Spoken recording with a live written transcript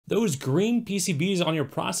Those green PCBs on your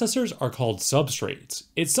processors are called substrates.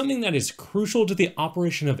 It's something that is crucial to the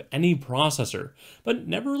operation of any processor, but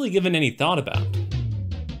never really given any thought about.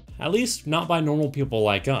 At least not by normal people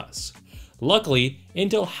like us. Luckily,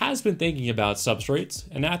 Intel has been thinking about substrates,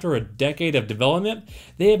 and after a decade of development,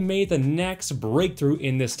 they have made the next breakthrough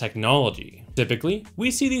in this technology. Typically,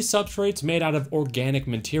 we see these substrates made out of organic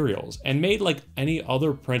materials and made like any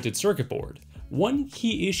other printed circuit board. One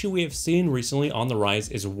key issue we have seen recently on the rise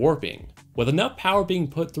is warping. With enough power being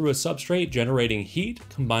put through a substrate generating heat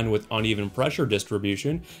combined with uneven pressure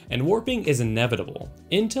distribution, and warping is inevitable.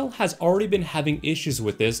 Intel has already been having issues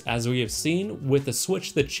with this, as we have seen with the switch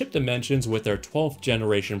to the chip dimensions with their 12th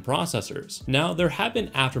generation processors. Now, there have been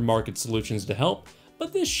aftermarket solutions to help,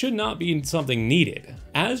 but this should not be something needed.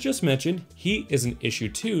 As just mentioned, heat is an issue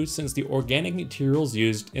too, since the organic materials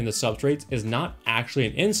used in the substrates is not actually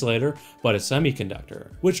an insulator, but a semiconductor,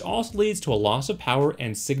 which also leads to a loss of power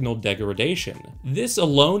and signal degradation. This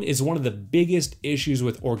alone is one of the biggest issues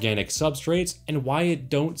with organic substrates and why I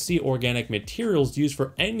don't see organic materials used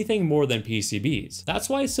for anything more than PCBs. That's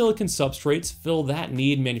why silicon substrates fill that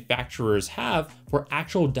need manufacturers have for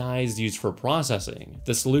actual dies used for processing.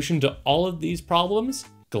 The solution to all of these problems?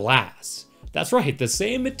 Glass. That's right, the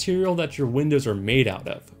same material that your windows are made out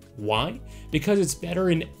of. Why? Because it's better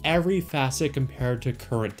in every facet compared to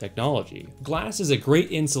current technology. Glass is a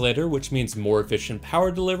great insulator, which means more efficient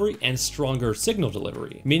power delivery and stronger signal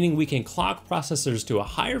delivery, meaning we can clock processors to a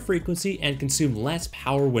higher frequency and consume less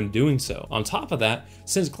power when doing so. On top of that,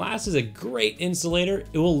 since glass is a great insulator,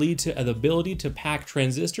 it will lead to the ability to pack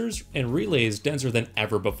transistors and relays denser than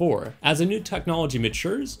ever before. As a new technology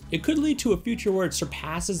matures, it could lead to a future where it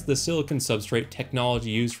surpasses the silicon substrate technology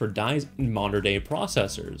used for dies in modern day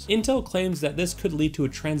processors. Intel claims that this could lead to a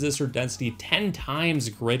transistor density 10 times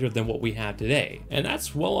greater than what we have today. And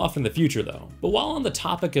that's well off in the future though. But while on the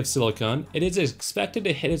topic of silicon, it is expected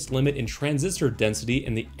to hit its limit in transistor density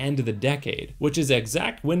in the end of the decade, which is the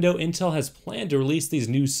exact window Intel has planned to release these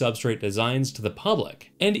new substrate designs to the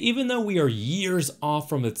public. And even though we are years off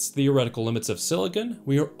from its theoretical limits of silicon,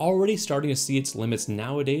 we are already starting to see its limits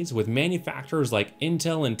nowadays, with manufacturers like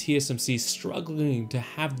Intel and TSMC struggling to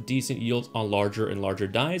have decent yields on larger and larger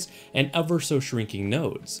dies and ever so shrinking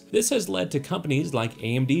nodes. This has led to companies like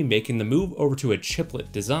AMD making the move over to a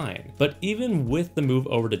chiplet design. But even with the move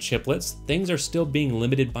over to chiplets, things are still being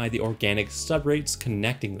limited by the organic substrates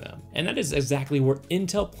connecting them. And that is exactly where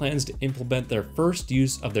Intel plans to implement their first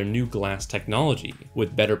use of their new glass technology.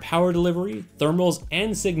 With better power delivery, thermals,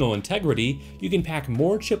 and signal integrity, you can pack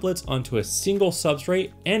more chiplets onto a single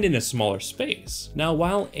substrate and in a smaller space. Now,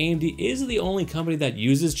 while AMD is the only company that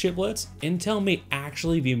uses chiplets, Intel may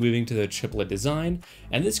actually be moving to the chiplet design,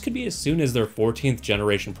 and this could be as soon as their 14th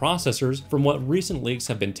generation processors, from what recent leaks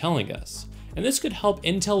have been telling us. And this could help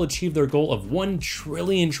Intel achieve their goal of 1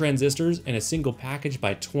 trillion transistors in a single package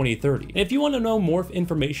by 2030. And if you want to know more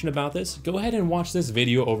information about this, go ahead and watch this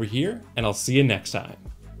video over here, and I'll see you next time.